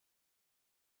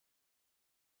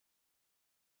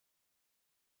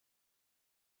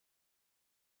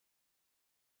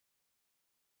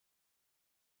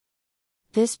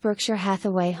This Berkshire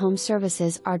Hathaway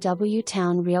HomeServices RW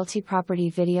Towne Realty property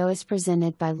video is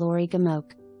presented by Lori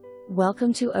Gamoke.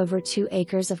 Welcome to over 2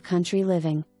 acres of country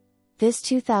living. This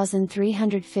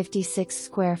 2,356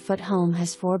 square foot home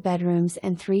has 4 bedrooms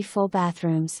and 3 full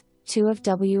bathrooms, 2 of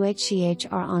whch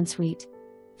are ensuite.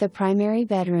 The primary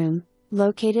bedroom,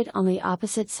 located on the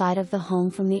opposite side of the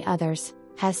home from the others,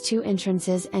 has 2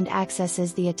 entrances and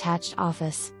accesses the attached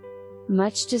office.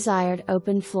 Much desired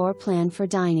open floor plan for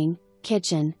dining,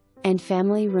 kitchen, and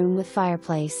family room with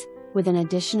fireplace, with an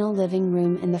additional living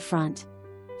room in the front.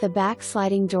 The back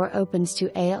sliding door opens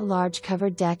to a large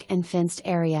covered deck and fenced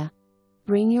area.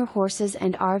 Bring your horses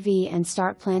and RV and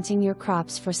start planting your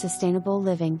crops for sustainable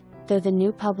living, though the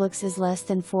new Publix is less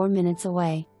than 4 minutes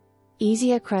away.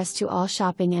 Easy accress to all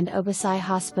shopping and Obici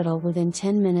Hospital within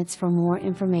 10 minutes. For more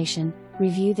information,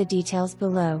 review the details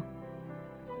below.